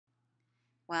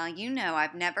Well, you know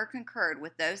I've never concurred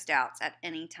with those doubts at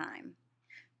any time.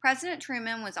 President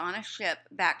Truman was on a ship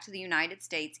back to the United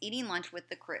States eating lunch with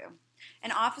the crew.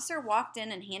 An officer walked in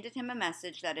and handed him a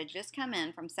message that had just come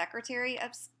in from Secretary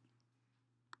of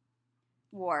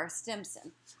War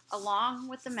Stimson, along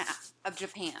with the map of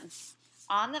Japan.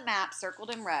 On the map,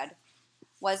 circled in red,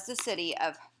 was the city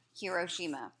of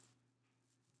Hiroshima.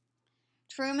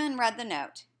 Truman read the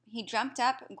note. He jumped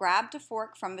up, grabbed a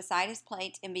fork from beside his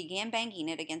plate, and began banging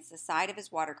it against the side of his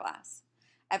water glass.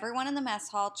 Everyone in the mess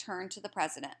hall turned to the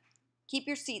president. "Keep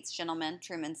your seats, gentlemen,"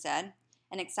 Truman said,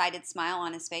 an excited smile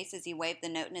on his face as he waved the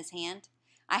note in his hand.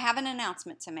 "I have an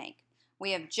announcement to make.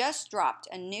 We have just dropped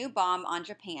a new bomb on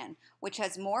Japan, which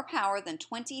has more power than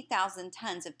 20,000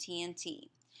 tons of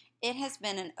TNT. It has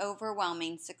been an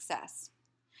overwhelming success."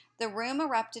 The room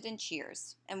erupted in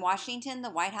cheers. In Washington, the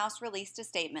White House released a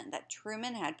statement that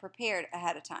Truman had prepared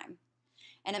ahead of time.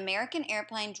 "An American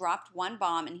airplane dropped one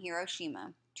bomb in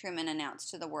Hiroshima," Truman announced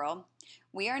to the world.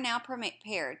 "We are now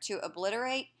prepared to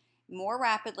obliterate more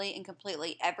rapidly and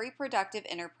completely every productive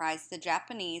enterprise the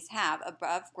Japanese have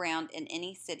above ground in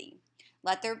any city.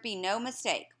 Let there be no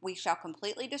mistake. We shall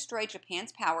completely destroy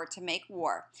Japan's power to make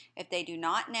war. If they do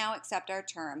not now accept our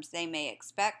terms, they may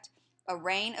expect a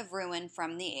rain of ruin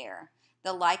from the air,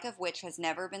 the like of which has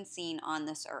never been seen on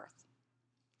this earth."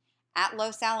 At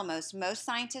Los Alamos, most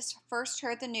scientists first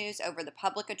heard the news over the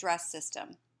public address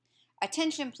system.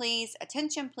 Attention, please,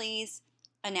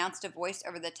 announced a voice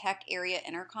over the tech area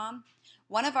intercom.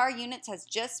 "One of our units has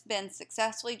just been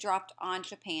successfully dropped on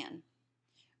Japan."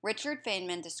 Richard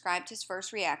Feynman described his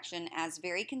first reaction as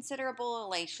very considerable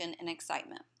elation and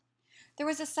excitement. "There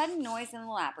was a sudden noise in the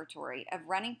laboratory of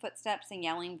running footsteps and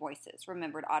yelling voices,"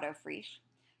 remembered Otto Frisch.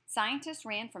 Scientists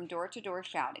ran from door to door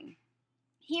shouting,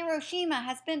 "Hiroshima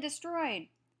has been destroyed!"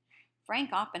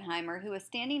 Frank Oppenheimer, who was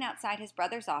standing outside his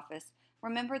brother's office,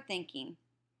 remembered thinking,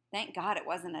 "Thank God it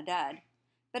wasn't a dud."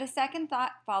 But a second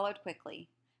thought followed quickly.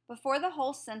 Before the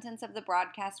whole sentence of the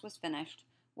broadcast was finished,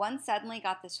 one suddenly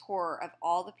got this horror of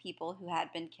all the people who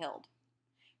had been killed.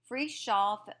 Frisch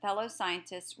saw fellow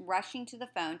scientists rushing to the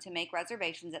phone to make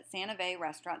reservations at Santa Fe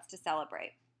restaurants to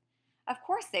celebrate. Of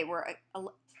course they were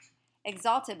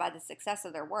exalted by the success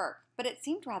of their work, but it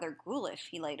seemed rather ghoulish,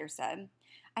 he later said.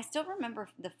 "I still remember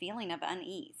the feeling of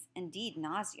unease, indeed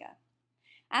nausea."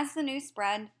 As the news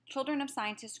spread, children of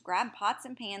scientists grabbed pots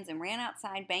and pans and ran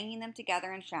outside, banging them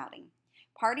together and shouting.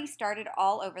 Parties started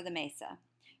all over the mesa.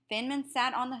 Feynman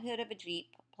sat on the hood of a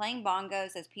Jeep, playing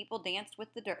bongos as people danced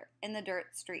in the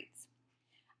dirt streets.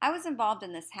 "I was involved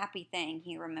in this happy thing,"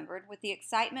 he remembered, with the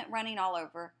excitement running all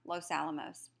over Los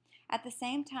Alamos, at the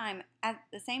same time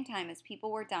as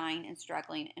people were dying and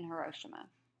struggling in Hiroshima.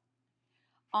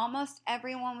 Almost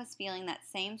everyone was feeling that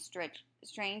same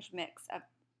strange mix of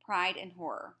pride and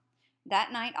horror.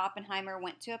 That night, Oppenheimer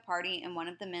went to a party in one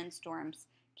of the men's dorms,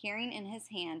 carrying in his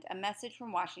hand a message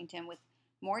from Washington with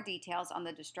more details on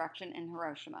the destruction in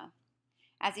Hiroshima.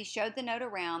 As he showed the note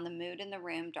around, the mood in the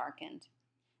room darkened.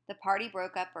 The party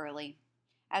broke up early.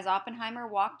 As Oppenheimer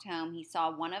walked home, he saw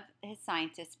one of his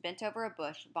scientists bent over a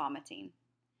bush, vomiting.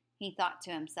 He thought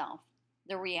to himself,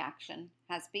 "The reaction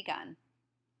has begun."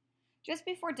 Just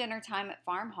before dinner time at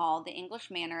Farm Hall, the English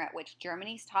manor at which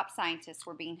Germany's top scientists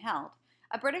were being held,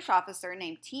 a British officer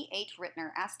named T.H.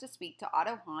 Rittner asked to speak to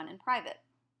Otto Hahn in private.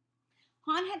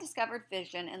 Hahn had discovered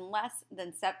fission less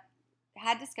than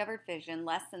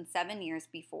 7 years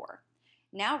before.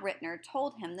 Now Rittner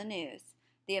told him the news.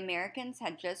 The Americans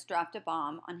had just dropped a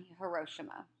bomb on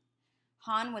Hiroshima.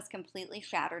 Hahn was completely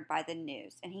shattered by the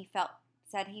news, and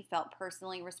said he felt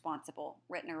personally responsible,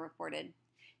 Rittner reported.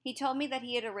 "He told me that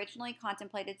he had originally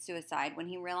contemplated suicide when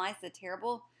he realized the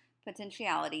terrible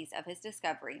potentialities of his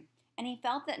discovery, and he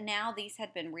felt that now these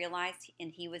had been realized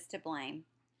and he was to blame."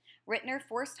 Rittner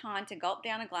forced Hahn to gulp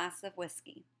down a glass of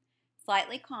whiskey.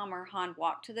 Slightly calmer, Hahn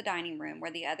walked to the dining room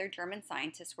where the other German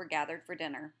scientists were gathered for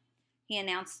dinner. He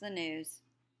announced the news.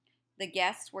 The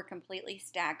guests were completely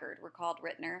staggered, recalled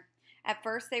Rittner. At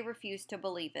first they refused to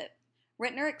believe it.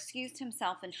 Rittner excused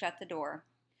himself and shut the door.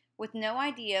 With no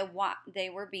idea what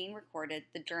they were being recorded,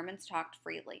 the Germans talked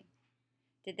freely.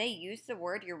 "Did they use the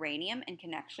word uranium in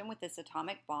connection with this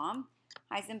atomic bomb?"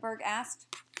 Heisenberg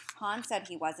asked. Hahn said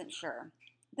he wasn't sure.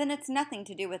 "Then it's nothing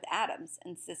to do with atoms,"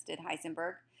 insisted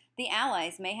Heisenberg. "The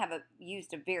Allies may have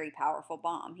used a very powerful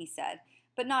bomb," he said,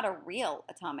 "but not a real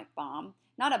atomic bomb,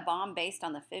 not a bomb based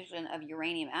on the fission of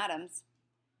uranium atoms."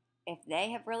 "If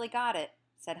they have really got it,"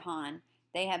 said Hahn,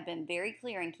 "they have been very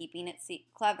clever in keeping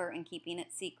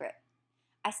it secret."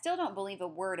 "I still don't believe a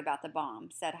word about the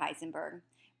bomb," said Heisenberg,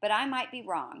 "but I might be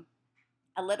wrong.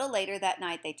 A little later that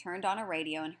night, they turned on a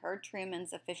radio and heard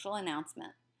Truman's official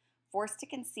announcement. Forced to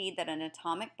concede that an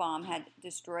atomic bomb had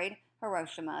destroyed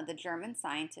Hiroshima, the German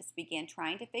scientists began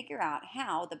trying to figure out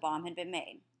how the bomb had been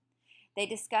made. They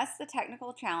discussed the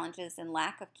technical challenges and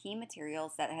lack of key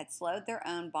materials that had slowed their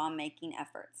own bomb-making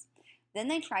efforts. Then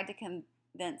they tried to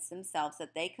convince themselves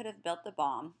that they could have built the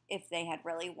bomb if they had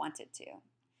really wanted to.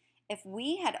 If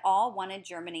we had all wanted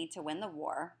Germany to win the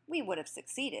war, we would have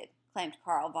succeeded, claimed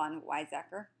Karl von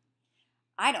Weizsäcker.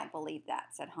 I don't believe that,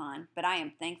 said Hahn, but I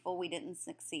am thankful we didn't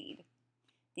succeed.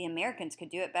 The Americans could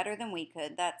do it better than we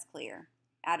could, that's clear,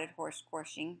 added Horst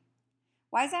Korsching.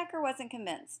 Weizsäcker wasn't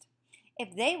convinced.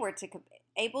 If they were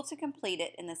able to complete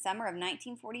it in the summer of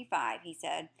 1945, he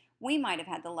said, we might have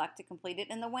had the luck to complete it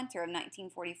in the winter of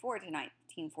 1944 to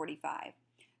 1945.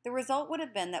 The result would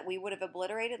have been that we would have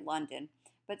obliterated London,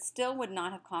 but still would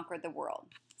not have conquered the world,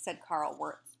 said Karl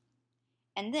Wirtz.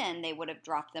 And then they would have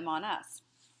dropped them on us.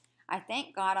 I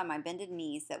thank God on my bended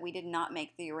knees that we did not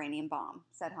make the uranium bomb,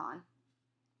 said Hahn.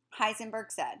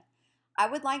 Heisenberg said, I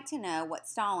would like to know what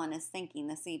Stalin is thinking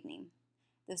this evening.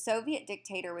 The Soviet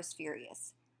dictator was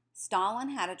furious. Stalin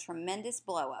had a tremendous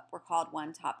blow-up, recalled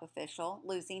one top official,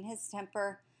 losing his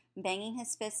temper, banging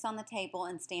his fists on the table,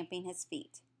 and stamping his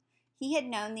feet. He had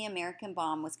known the American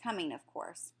bomb was coming, of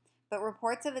course, but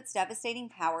reports of its devastating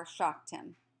power shocked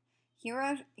him.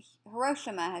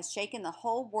 Hiroshima has shaken the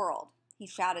whole world, he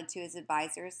shouted to his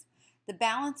advisors. The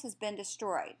balance has been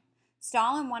destroyed.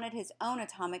 Stalin wanted his own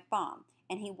atomic bomb,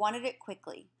 and he wanted it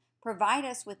quickly. Provide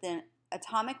us with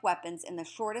atomic weapons in the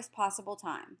shortest possible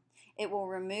time. It will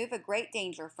remove a great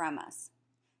danger from us.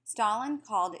 Stalin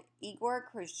called Igor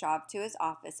Khrushchev to his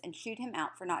office and chewed him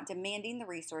out for not demanding the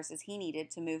resources he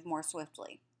needed to move more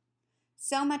swiftly.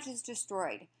 So much is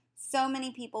destroyed. So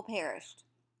many people perished,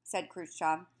 said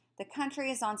Khrushchev. The country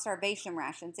is on starvation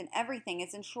rations and everything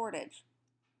is in shortage.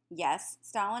 Yes,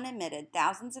 Stalin admitted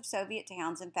thousands of Soviet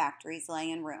towns and factories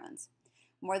lay in ruins.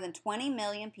 More than 20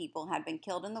 million people had been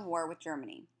killed in the war with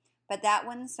Germany. But that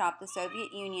wouldn't stop the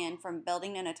Soviet Union from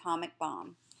building an atomic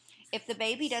bomb. If the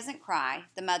baby doesn't cry,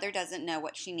 the mother doesn't know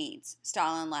what she needs,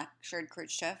 Stalin lectured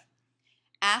Khrushchev.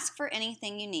 Ask for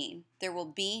anything you need. There will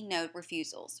be no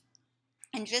refusals.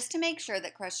 And just to make sure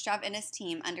that Khrushchev and his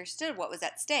team understood what was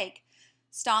at stake,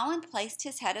 Stalin placed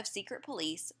his head of secret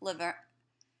police, Lavrenti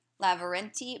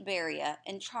Beria,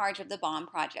 in charge of the bomb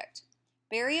project.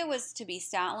 Beria was to be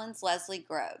Stalin's Leslie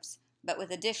Groves, but with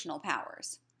additional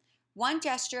powers. One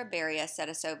gesture of Beria, said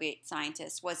a Soviet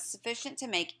scientist, was sufficient to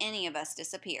make any of us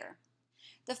disappear.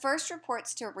 The first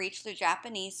reports to reach the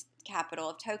Japanese capital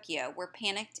of Tokyo were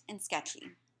panicked and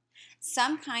sketchy.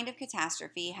 Some kind of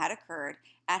catastrophe had occurred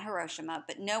at Hiroshima,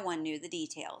 but no one knew the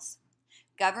details.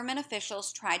 Government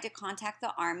officials tried to contact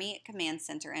the Army Command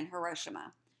Center in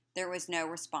Hiroshima. There was no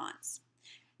response.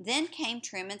 Then came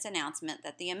Truman's announcement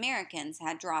that the Americans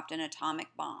had dropped an atomic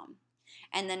bomb.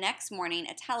 And the next morning,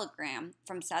 a telegram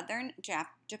from southern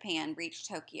Japan reached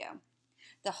Tokyo.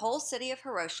 The whole city of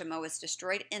Hiroshima was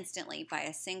destroyed instantly by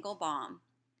a single bomb.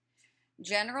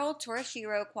 General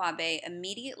Torishiro Kwabe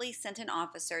immediately sent an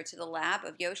officer to the lab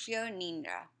of Yoshio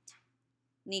Nishina,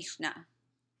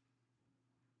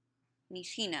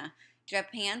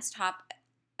 Japan's top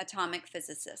atomic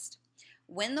physicist.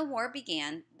 When the war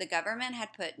began, the government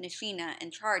had put Nishina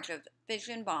in charge of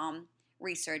fission bomb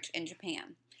research in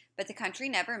Japan. But the country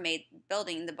never made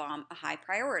building the bomb a high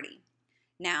priority.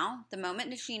 Now, the moment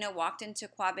Nishina walked into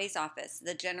Kwabe's office,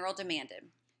 the general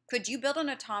demanded, could you build an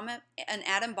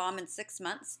atom bomb in 6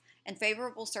 months? In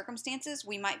favorable circumstances,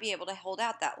 we might be able to hold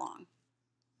out that long.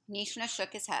 Nishina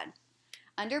shook his head.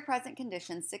 Under present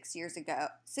conditions 6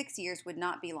 years would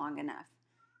not be long enough.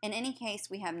 In any case,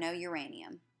 we have no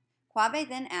uranium. Kwabe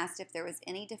then asked if there was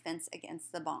any defense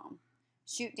against the bomb.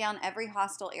 Shoot down every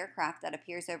hostile aircraft that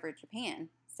appears over Japan,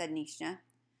 said Nishina.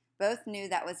 Both knew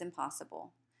that was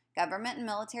impossible. Government and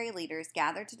military leaders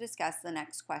gathered to discuss the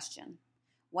next question.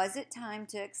 Was it time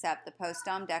to accept the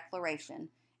Potsdam Declaration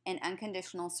and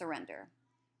unconditional surrender?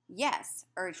 Yes,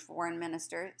 urged Foreign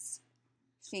Minister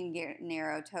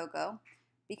Shigeru Togo,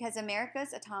 because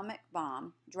America's atomic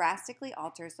bomb drastically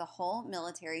alters the whole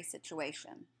military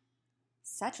situation.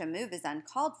 Such a move is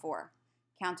uncalled for,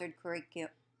 countered Korichika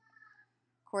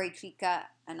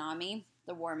Anami,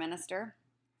 the war minister.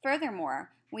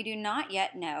 Furthermore, we do not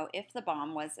yet know if the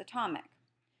bomb was atomic.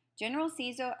 General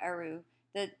Seizo Aru,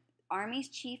 the Army's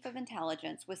chief of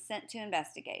intelligence, was sent to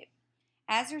investigate.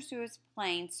 As Ursu's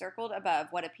plane circled above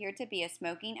what appeared to be a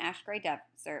smoking ash-gray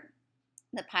desert,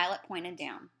 the pilot pointed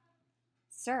down.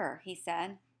 Sir, he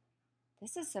said,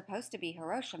 this is supposed to be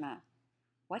Hiroshima.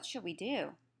 What should we do?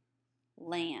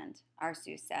 Land,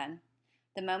 Arsu said.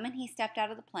 The moment he stepped out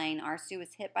of the plane, Arsu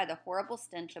was hit by the horrible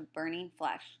stench of burning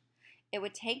flesh. It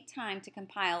would take time to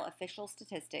compile official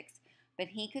statistics, but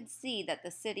he could see that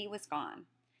the city was gone.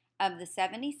 Of the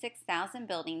 76,000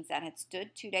 buildings that had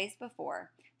stood 2 days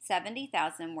before,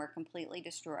 70,000 were completely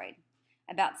destroyed.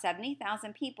 About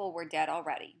 70,000 people were dead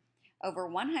already. Over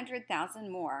 100,000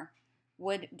 more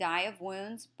would die of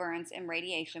wounds, burns, and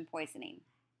radiation poisoning.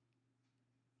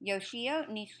 Yoshio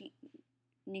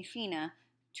Nishina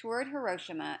toured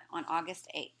Hiroshima on August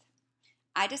 8th.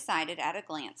 I decided at a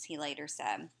glance, he later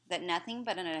said, that nothing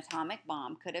but an atomic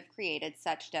bomb could have created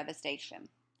such devastation.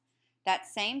 That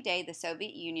same day, the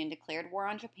Soviet Union declared war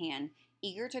on Japan,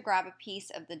 eager to grab a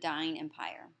piece of the dying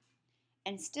empire.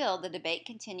 And still, the debate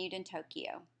continued in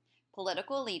Tokyo.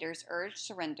 Political leaders urged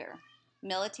surrender.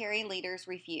 Military leaders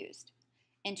refused.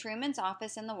 In Truman's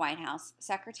office in the White House,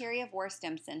 Secretary of War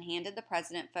Stimson handed the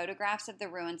president photographs of the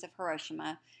ruins of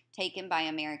Hiroshima taken by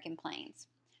American planes.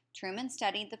 Truman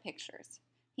studied the pictures.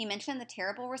 He mentioned the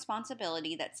terrible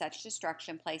responsibility that such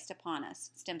destruction placed upon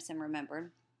us, Stimson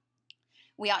remembered.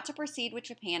 We ought to proceed with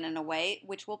Japan in a way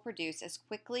which will produce as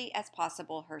quickly as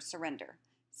possible her surrender,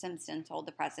 Stimson told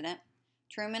the president.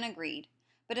 Truman agreed.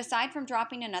 But aside from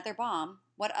dropping another bomb,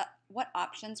 what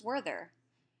options were there?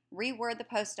 Reword the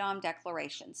post-Dom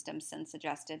declaration, Stimson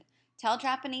suggested. Tell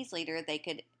Japanese leader they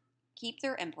could keep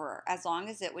their emperor as long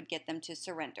as it would get them to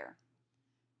surrender.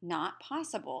 Not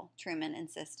possible, Truman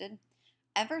insisted.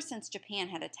 Ever since Japan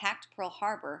had attacked Pearl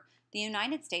Harbor, the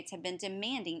United States had been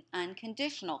demanding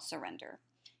unconditional surrender.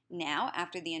 Now,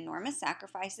 after the enormous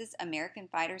sacrifices American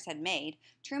fighters had made,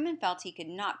 Truman felt he could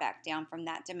not back down from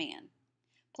that demand.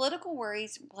 Political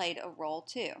worries played a role,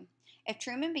 too. If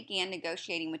Truman began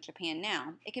negotiating with Japan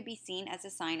now, it could be seen as a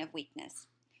sign of weakness.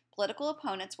 Political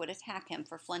opponents would attack him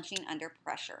for flinching under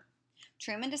pressure.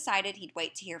 Truman decided he'd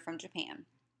wait to hear from Japan.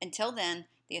 Until then,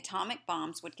 the atomic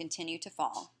bombs would continue to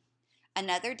fall.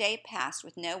 Another day passed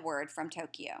with no word from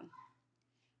Tokyo.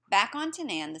 Back on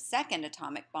Tainan, the second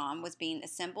atomic bomb was being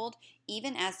assembled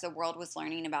even as the world was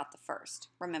learning about the first,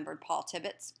 remembered Paul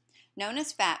Tibbets. Known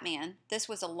as Fat Man, this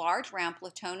was a large round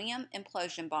plutonium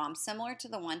implosion bomb similar to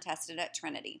the one tested at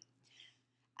Trinity.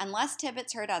 Unless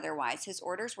Tibbets heard otherwise, his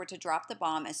orders were to drop the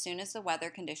bomb as soon as the weather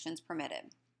conditions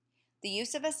permitted. The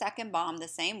use of a second bomb the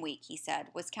same week, he said,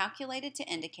 was calculated to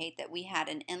indicate that we had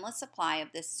an endless supply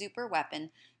of this super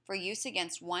weapon for use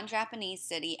against one Japanese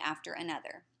city after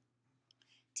another.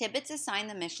 Tibbets assigned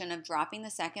the mission of dropping the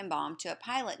second bomb to a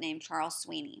pilot named Charles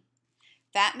Sweeney.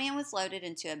 Fat Man was loaded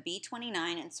into a B-29,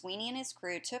 and Sweeney and his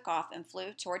crew took off and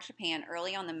flew toward Japan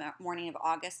early on the morning of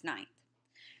August 9th.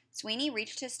 Sweeney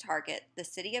reached his target, the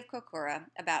city of Kokura,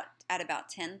 at about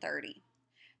 10:30.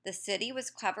 The city was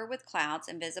covered with clouds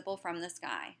and visible from the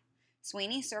sky.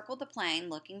 Sweeney circled the plane,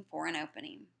 looking for an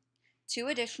opening. 2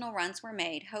 additional runs were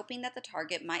made, hoping that the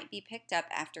target might be picked up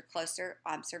after closer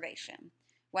observation,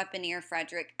 weaponeer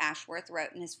Frederick Ashworth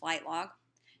wrote in his flight log.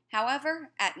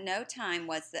 However, at no time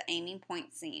was the aiming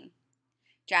point seen.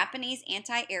 Japanese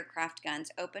anti-aircraft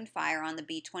guns opened fire on the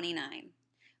B-29.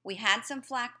 We had some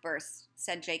flak bursts,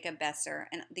 said Jacob Besser,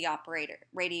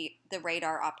 the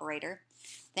radar operator.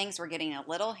 Things were getting a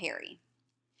little hairy.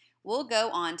 We'll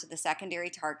go on to the secondary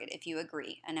target if you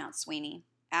agree, announced Sweeney.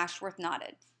 Ashworth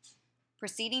nodded.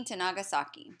 Proceeding to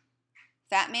Nagasaki.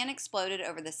 Fat Man exploded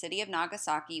over the city of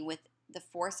Nagasaki with the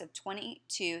force of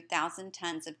 22,000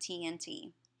 tons of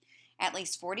TNT. At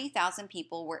least 40,000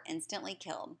 people were instantly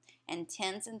killed, and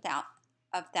tens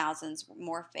of thousands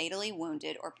more fatally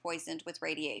wounded or poisoned with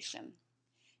radiation.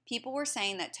 People were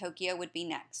saying that Tokyo would be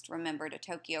next, remembered a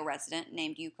Tokyo resident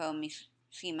named Yuko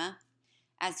Mishima.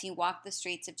 As he walked the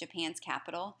streets of Japan's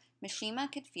capital,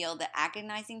 Mishima could feel the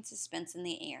agonizing suspense in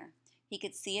the air. He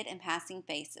could see it in passing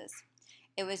faces.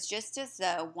 It was just as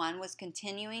though one was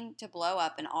continuing to blow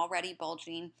up an already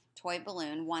bulging toy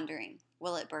balloon, wondering,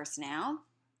 will it burst now?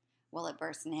 Will it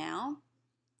burst now?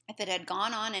 If it had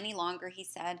gone on any longer, he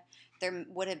said, there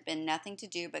would have been nothing to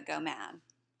do but go mad.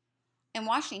 In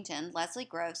Washington, Leslie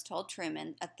Groves told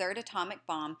Truman a third atomic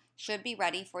bomb should be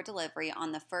ready for delivery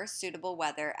on the first suitable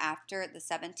weather after the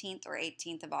 17th or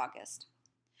 18th of August.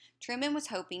 Truman was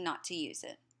hoping not to use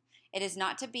it. It is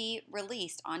not to be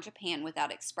released on Japan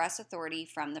without express authority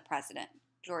from the president,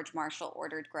 George Marshall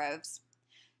ordered Groves.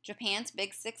 Japan's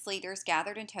Big Six leaders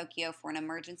gathered in Tokyo for an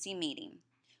emergency meeting.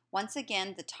 Once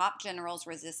again, the top generals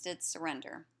resisted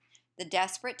surrender. The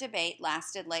desperate debate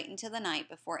lasted late into the night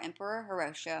before Emperor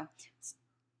Hirohito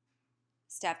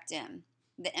stepped in.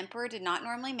 The emperor did not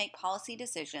normally make policy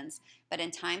decisions, but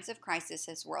in times of crisis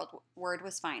his word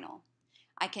was final.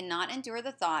 I cannot endure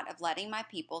the thought of letting my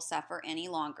people suffer any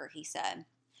longer, he said.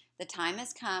 The time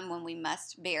has come when we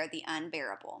must bear the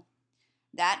unbearable.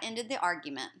 That ended the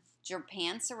argument.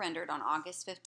 Japan surrendered on August 15.